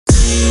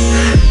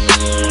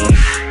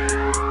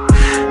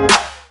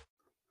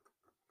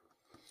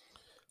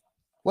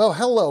Well,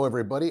 hello,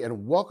 everybody,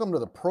 and welcome to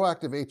the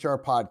Proactive HR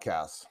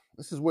Podcast.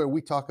 This is where we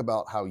talk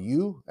about how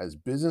you, as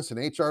business and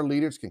HR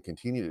leaders, can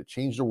continue to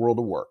change the world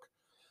of work.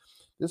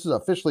 This is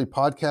officially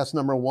podcast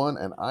number 1,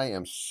 and I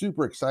am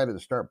super excited to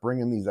start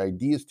bringing these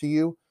ideas to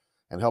you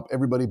and help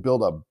everybody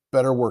build a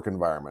better work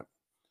environment.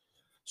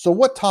 So,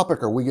 what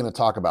topic are we going to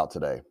talk about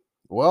today?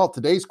 Well,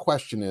 today's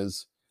question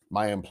is,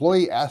 my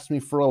employee asked me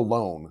for a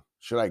loan.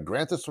 Should I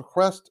grant this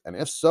request? And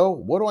if so,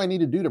 what do I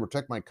need to do to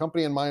protect my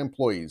company and my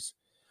employees?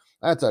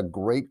 That's a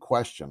great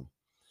question.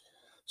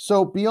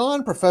 So,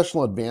 beyond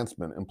professional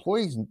advancement,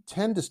 employees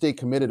tend to stay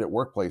committed at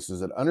workplaces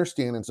that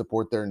understand and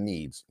support their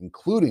needs,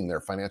 including their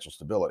financial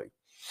stability.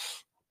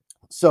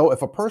 So,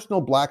 if a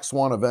personal black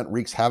swan event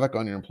wreaks havoc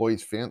on your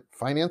employees'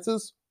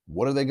 finances,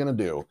 what are they going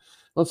to do?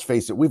 Let's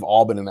face it, we've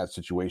all been in that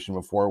situation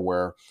before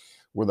where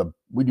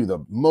we do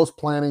the most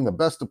planning, the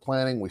best of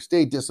planning, we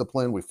stay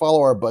disciplined, we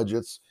follow our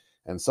budgets,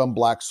 and some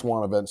black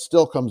swan event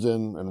still comes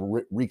in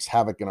and wreaks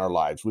havoc in our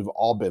lives. We've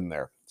all been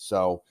there.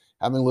 So,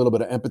 having a little bit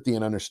of empathy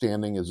and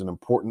understanding is an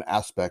important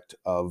aspect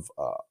of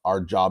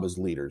our job as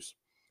leaders.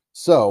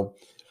 So,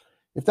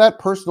 if that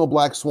personal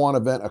black swan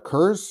event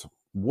occurs,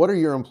 what are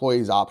your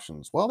employees'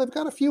 options? Well, they've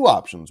got a few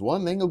options.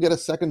 One, they can go get a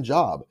second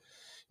job.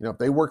 If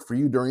they work for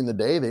you during the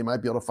day, they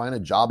might be able to find a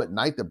job at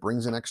night that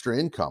brings in extra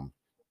income.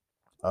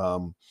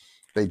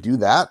 They do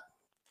that,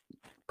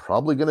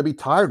 probably going to be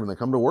tired when they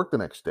come to work the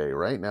next day,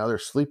 right? Now they're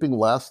sleeping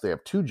less. They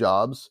have 2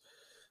 jobs.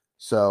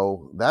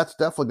 So that's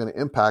definitely going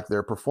to impact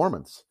their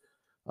performance.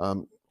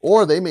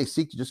 Or they may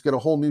seek to just get a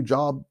whole new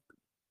job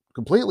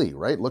completely,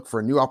 right? Look for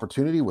a new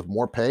opportunity with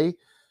more pay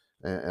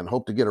and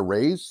hope to get a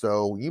raise.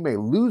 So you may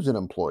lose an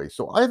employee.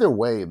 So either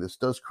way, this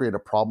does create a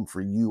problem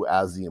for you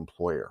as the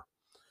employer.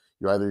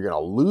 You're either going to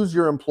lose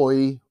your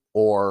employee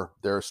or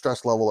their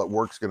stress level at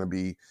work is going to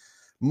be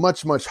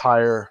much, much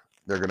higher.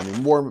 They're going to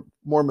be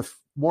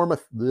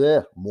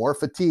more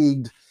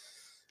fatigued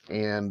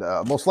and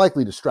most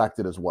likely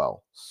distracted as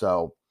well.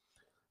 So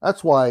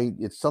that's why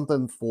it's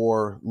something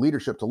for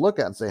leadership to look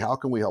at and say, how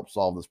can we help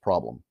solve this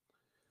problem?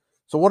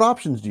 So what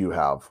options do you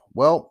have?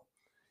 Well,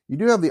 you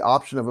do have the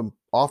option of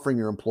offering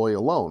your employee a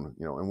loan,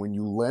 and when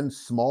you lend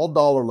small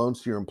dollar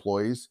loans to your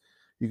employees,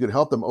 you could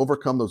help them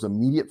overcome those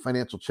immediate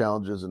financial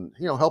challenges and,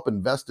 help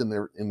invest in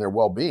their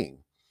well-being.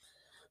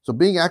 So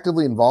being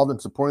actively involved in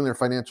supporting their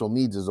financial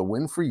needs is a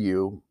win for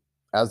you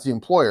as the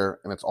employer,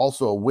 and it's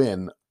also a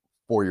win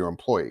for your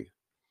employee.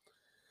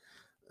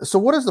 So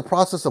what does the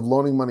process of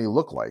loaning money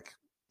look like?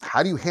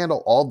 How do you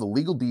handle all the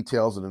legal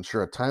details and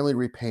ensure a timely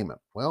repayment?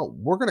 Well,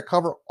 we're going to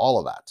cover all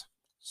of that.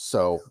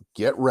 So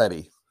get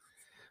ready.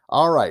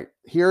 All right,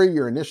 here are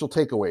your initial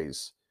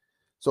takeaways.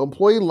 So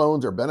employee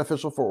loans are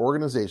beneficial for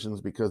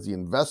organizations because the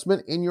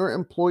investment in your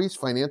employee's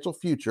financial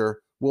future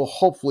will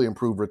hopefully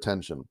improve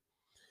retention.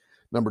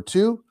 Number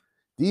 2,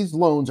 these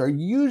loans are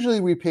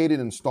usually repaid in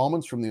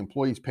installments from the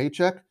employee's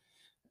paycheck,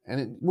 and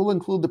it will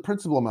include the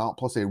principal amount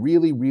plus a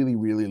really, really,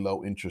 really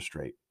low interest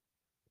rate.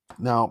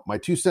 Now, my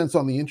 2 cents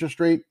on the interest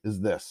rate is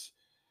this.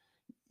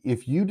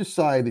 If you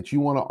decide that you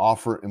want to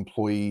offer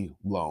employee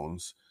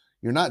loans,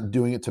 you're not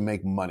doing it to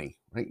make money,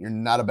 right? You're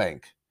not a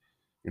bank.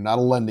 You're not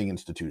a lending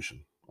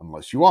institution,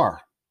 unless you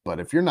are.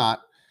 But if you're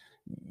not,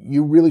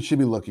 you really should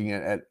be looking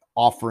at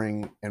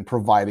offering and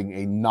providing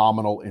a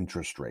nominal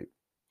interest rate.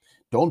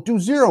 Don't do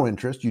zero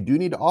interest. You do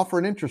need to offer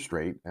an interest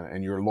rate,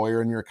 and your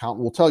lawyer and your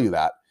accountant will tell you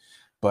that,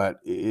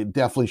 but it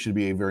definitely should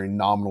be a very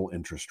nominal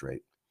interest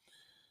rate.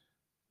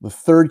 The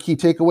third key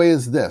takeaway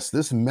is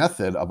this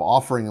method of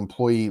offering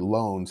employee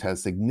loans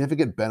has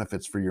significant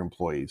benefits for your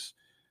employees.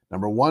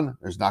 Number 1,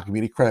 there's not going to be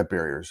any credit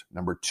barriers.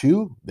 Number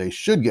 2, they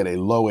should get a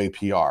low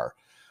APR.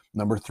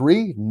 Number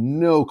 3,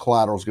 no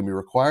collateral is going to be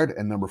required.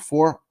 And number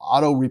 4,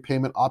 auto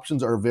repayment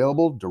options are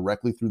available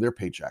directly through their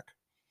paycheck.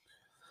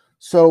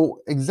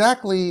 So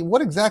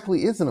what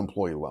exactly is an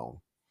employee loan?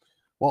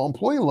 Well,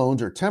 employee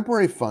loans are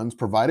temporary funds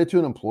provided to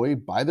an employee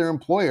by their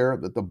employer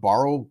that the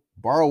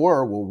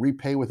borrower will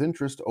repay with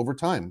interest over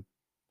time.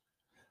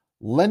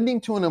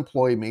 Lending to an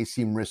employee may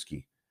seem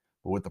risky,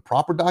 but with the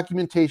proper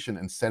documentation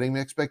and setting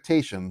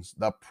expectations,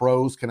 the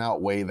pros can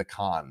outweigh the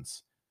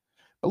cons.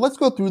 But let's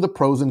go through the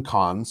pros and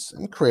cons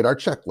and create our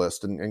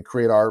checklist and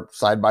create our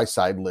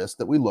side-by-side list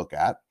that we look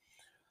at.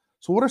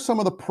 So what are some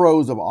of the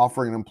pros of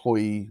offering an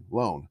employee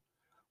loan?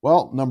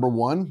 Well, number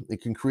 1,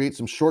 it can create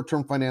some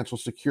short-term financial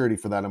security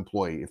for that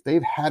employee. If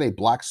they've had a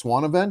black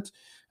swan event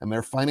and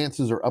their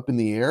finances are up in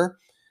the air,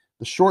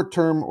 the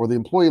short-term or the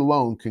employee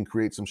loan can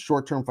create some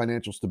short-term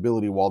financial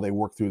stability while they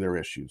work through their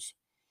issues.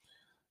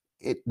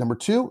 Number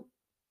 2,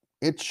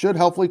 it should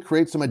hopefully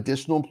create some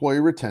additional employee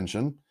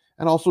retention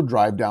and also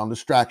drive down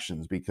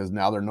distractions because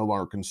now they're no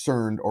longer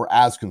concerned or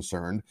as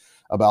concerned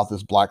about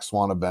this black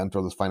swan event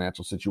or this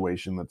financial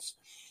situation that's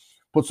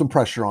put some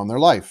pressure on their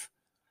life.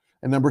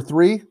 And number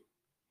 3,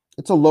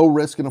 it's a low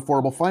risk and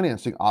affordable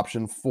financing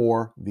option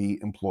for the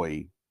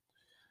employee.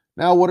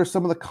 Now, what are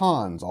some of the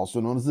cons, also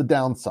known as the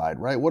downside,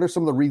 right? What are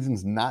some of the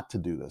reasons not to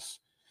do this?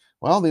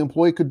 Well, the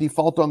employee could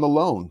default on the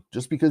loan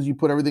just because you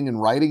put everything in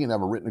writing and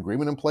have a written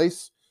agreement in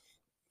place.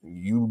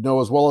 you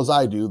know as well as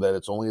I do that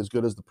it's only as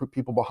good as the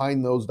people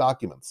behind those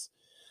documents.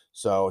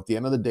 So at the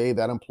end of the day,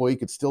 that employee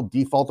could still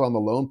default on the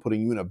loan,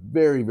 putting you in a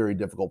very, very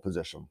difficult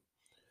position.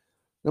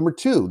 Number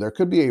two, there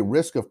could be a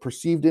risk of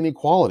perceived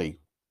inequality,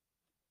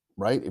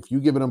 right? If you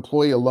give an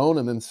employee a loan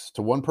and then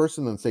to one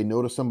person and say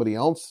no to somebody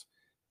else,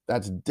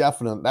 that's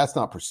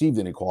not perceived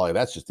inequality,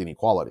 that's just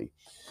inequality.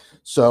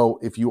 So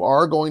if you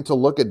are going to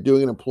look at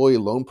doing an employee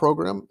loan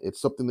program,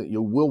 it's something that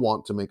you will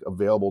want to make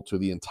available to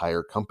the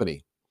entire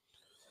company.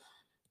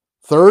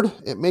 Third,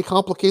 it may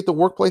complicate the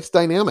workplace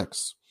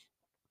dynamics.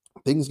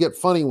 Things get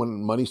funny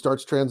when money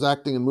starts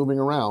transacting and moving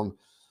around.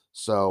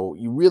 So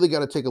you really got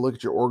to take a look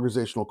at your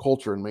organizational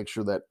culture and make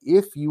sure that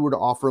if you were to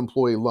offer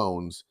employee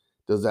loans,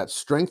 does that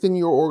strengthen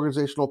your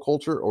organizational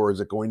culture or is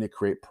it going to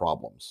create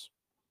problems?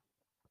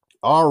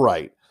 All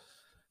right.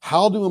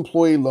 How do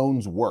employee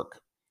loans work?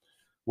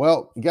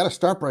 Well, you got to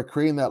start by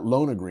creating that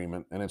loan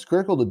agreement, and it's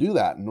critical to do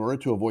that in order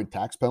to avoid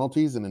tax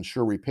penalties and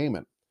ensure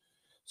repayment.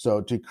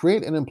 So to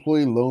create an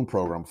employee loan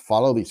program,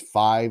 follow these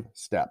 5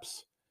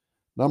 steps.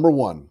 Number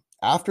 1,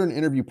 after an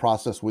interview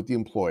process with the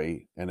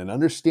employee and an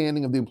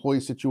understanding of the employee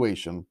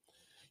situation,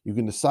 you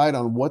can decide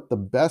on what the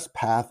best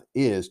path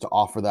is to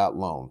offer that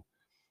loan.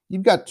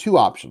 You've got 2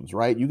 options,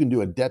 right? You can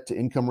do a debt to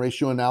income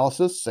ratio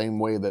analysis, same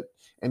way that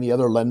any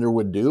other lender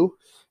would do,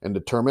 and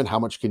determine how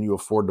much can you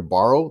afford to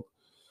borrow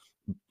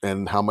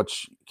and how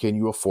much can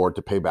you afford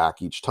to pay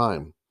back each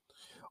time.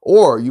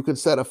 Or you could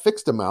set a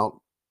fixed amount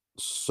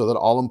so that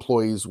all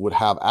employees would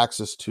have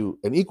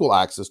equal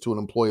access to an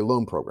employee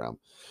loan program,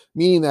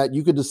 meaning that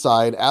you could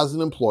decide as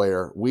an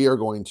employer, we are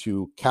going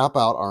to cap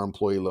out our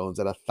employee loans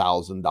at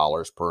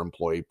 $1,000 per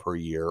employee per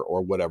year,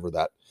 or whatever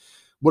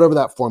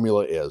that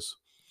formula is.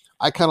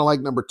 I kind of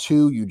like number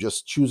 2. You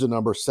just choose a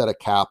number, set a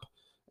cap,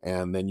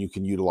 and then you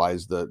can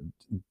utilize the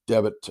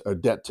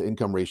debt to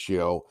income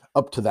ratio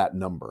up to that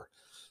number.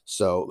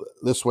 So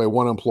this way,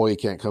 one employee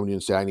can't come to you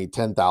and say, I need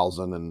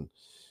 10,000, and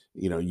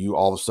you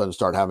all of a sudden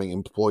start having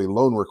employee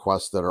loan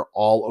requests that are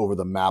all over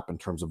the map in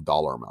terms of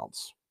dollar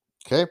amounts.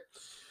 Okay.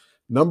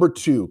 Number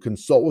 2,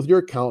 consult with your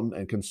accountant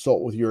and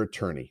consult with your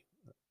attorney.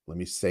 Let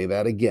me say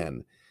that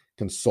again.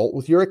 Consult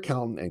with your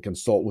accountant and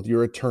consult with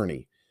your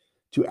attorney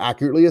to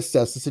accurately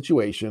assess the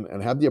situation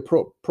and have the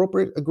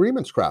appropriate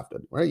agreements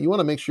crafted, right? You want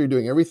to make sure you're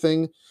doing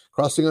everything,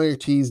 crossing all your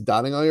T's,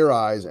 dotting all your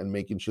I's, and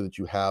making sure that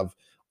you have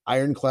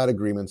ironclad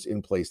agreements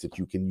in place that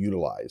you can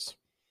utilize.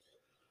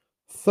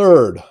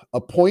 Third,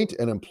 appoint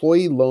an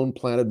employee loan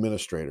plan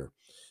administrator.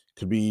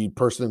 Could be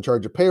person in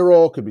charge of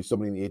payroll, could be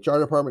somebody in the HR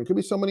department, could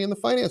be somebody in the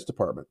finance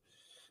department.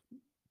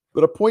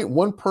 But appoint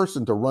one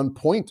person to run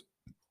point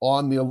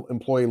on the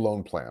employee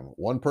loan plan.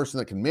 One person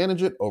that can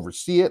manage it,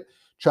 oversee it,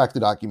 track the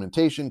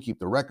documentation, keep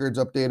the records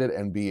updated,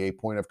 and be a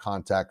point of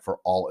contact for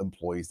all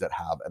employees that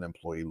have an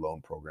employee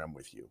loan program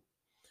with you.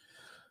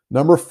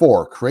 Number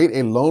 4, create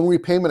a loan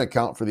repayment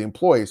account for the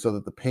employee so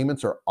that the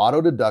payments are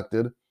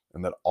auto-deducted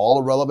and that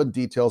all relevant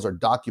details are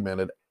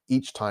documented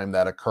each time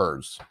that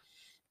occurs.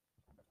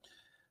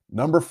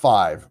 Number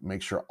 5,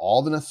 make sure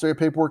all the necessary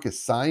paperwork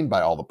is signed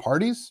by all the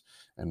parties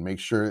and make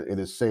sure it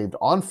is saved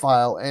on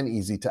file and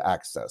easy to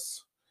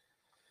access.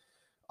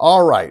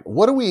 All right,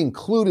 what do we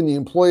include in the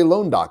employee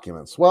loan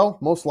documents? Well,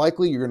 most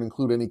likely you're going to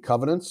include any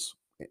covenants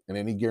and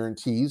any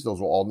guarantees.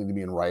 Those will all need to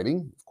be in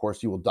writing. Of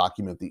course, you will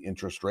document the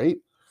interest rate.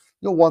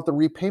 You'll want the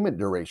repayment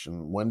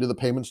duration. When do the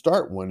payments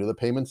start? When do the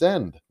payments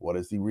end? What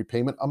is the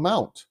repayment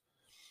amount?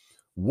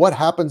 What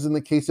happens in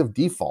the case of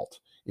default?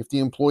 If the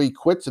employee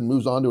quits and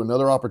moves on to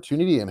another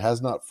opportunity and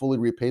has not fully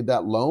repaid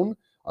that loan,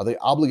 are they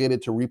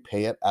obligated to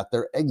repay it at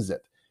their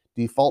exit?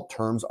 Default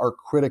terms are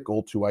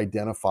critical to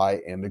identify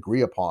and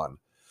agree upon.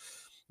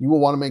 You will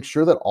want to make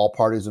sure that all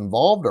parties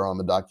involved are on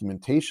the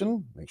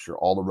documentation, make sure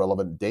all the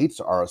relevant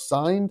dates are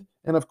assigned,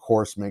 and of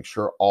course, make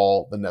sure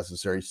all the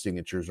necessary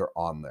signatures are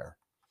on there.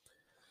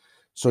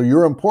 So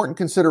your important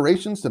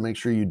considerations to make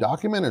sure you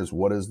document is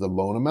what is the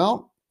loan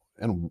amount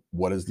and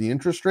what is the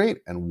interest rate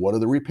and what are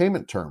the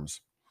repayment terms.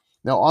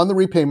 Now, on the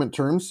repayment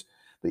terms,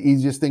 the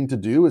easiest thing to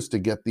do is to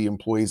get the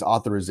employee's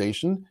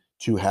authorization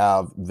to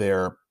have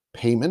their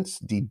payments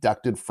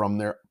deducted from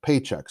their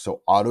paycheck.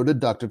 So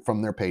auto-deducted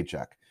from their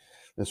paycheck.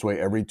 This way,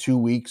 every 2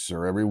 weeks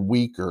or every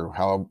week or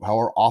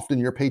however often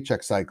your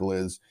paycheck cycle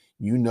is,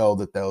 you know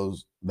that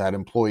that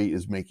employee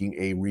is making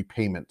a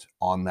repayment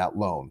on that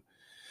loan.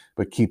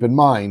 But keep in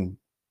mind,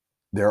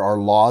 there are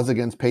laws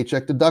against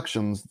paycheck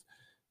deductions.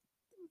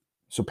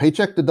 So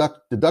paycheck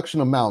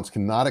deduction amounts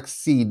cannot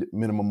exceed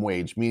minimum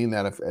wage, meaning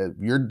that if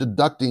you're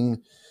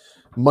deducting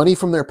money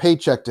from their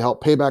paycheck to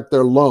help pay back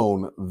their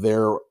loan,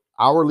 their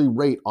hourly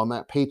rate on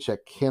that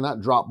paycheck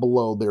cannot drop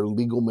below their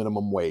legal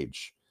minimum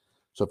wage.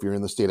 So if you're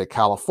in the state of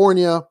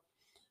California,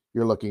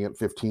 you're looking at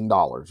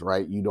 $15,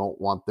 right? You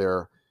don't want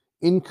their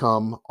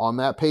income on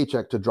that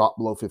paycheck to drop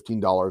below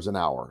 $15 an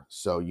hour.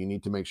 So you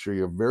need to make sure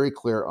you're very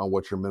clear on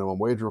what your minimum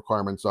wage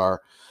requirements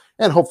are,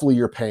 and hopefully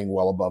you're paying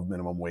well above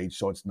minimum wage,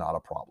 so it's not a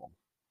problem.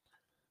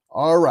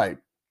 All right.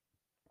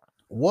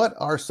 What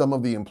are some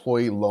of the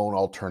employee loan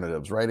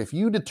alternatives, right? If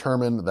you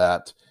determine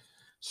that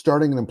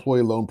starting an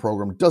employee loan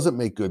program doesn't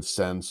make good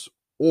sense,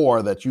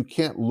 or that you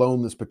can't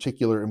loan this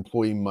particular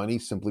employee money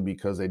simply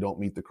because they don't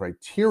meet the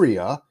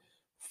criteria,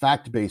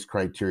 fact-based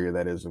criteria,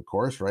 that is, of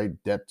course, right?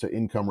 Debt to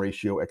income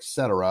ratio,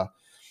 etc.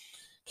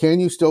 Can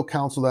you still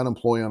counsel that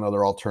employee on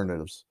other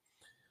alternatives?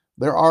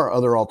 There are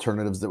other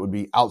alternatives that would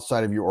be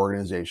outside of your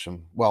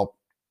organization. Well,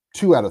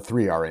 2 out of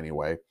 3 are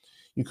anyway.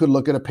 You could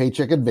look at a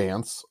paycheck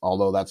advance,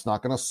 although that's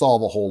not going to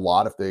solve a whole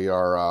lot if they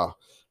are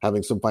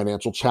having some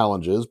financial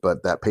challenges.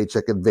 But that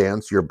paycheck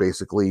advance,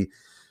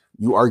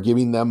 you are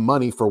giving them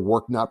money for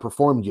work not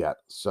performed yet.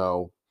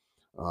 So,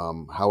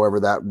 however,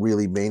 that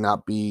really may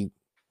not be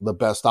the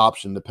best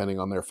option depending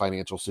on their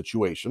financial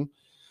situation.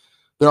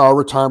 There are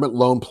retirement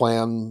loan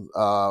plan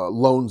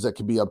loans that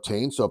can be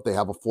obtained. So if they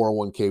have a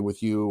 401k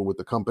with you or with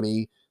the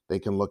company, they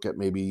can look at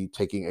maybe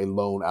taking a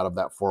loan out of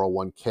that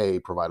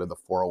 401k, provided the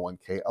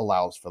 401k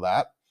allows for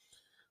that.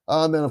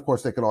 And then, of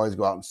course, they could always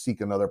go out and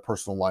seek another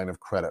personal line of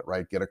credit,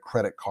 right? Get a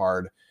credit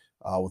card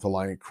with a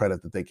line of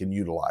credit that they can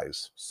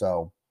utilize.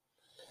 So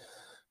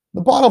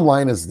the bottom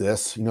line is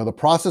this, the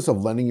process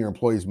of lending your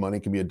employees money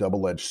can be a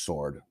double-edged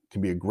sword. It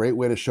can be a great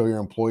way to show your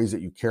employees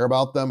that you care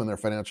about them and their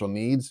financial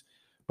needs,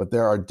 but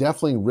there are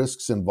definitely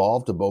risks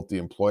involved to both the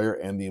employer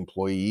and the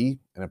employee.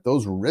 And if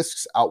those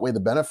risks outweigh the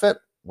benefit,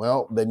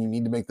 well, then you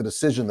need to make the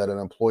decision that an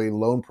employee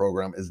loan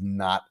program is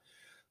not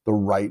the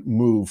right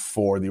move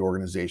for the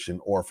organization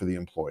or for the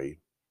employee.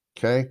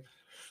 Okay.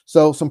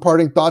 So some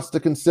parting thoughts to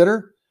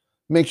consider.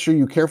 Make sure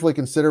you carefully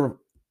consider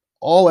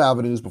all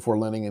avenues before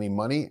lending any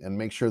money, and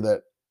make sure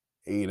that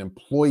an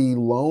employee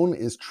loan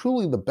is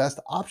truly the best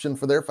option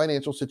for their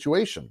financial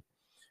situation.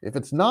 If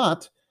it's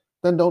not,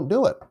 then don't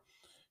do it.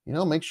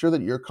 Make sure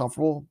that you're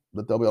comfortable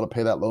that they'll be able to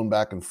pay that loan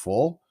back in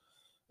full.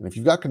 And if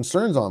you've got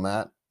concerns on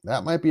that,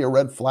 that might be a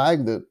red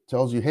flag that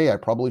tells you, hey, I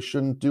probably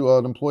shouldn't do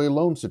an employee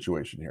loan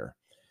situation here.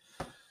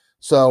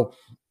 So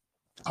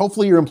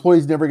hopefully your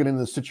employees never get into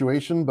this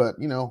situation, but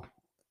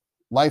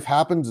life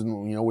happens,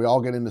 and we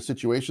all get into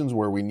situations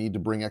where we need to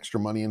bring extra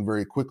money in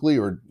very quickly,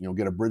 or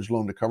get a bridge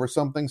loan to cover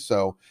something.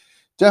 So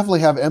definitely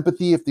have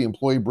empathy if the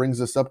employee brings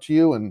this up to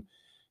you, and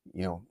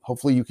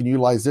hopefully you can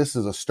utilize this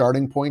as a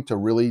starting point to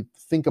really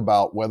think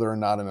about whether or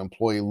not an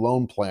employee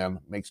loan plan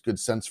makes good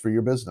sense for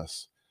your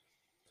business.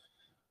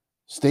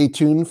 Stay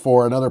tuned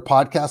for another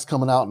podcast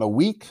coming out in a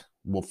week.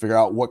 We'll figure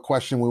out what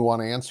question we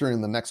want to answer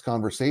in the next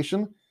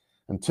conversation.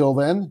 Until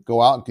then, go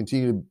out and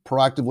continue to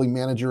proactively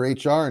manage your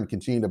HR and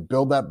continue to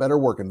build that better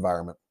work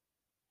environment.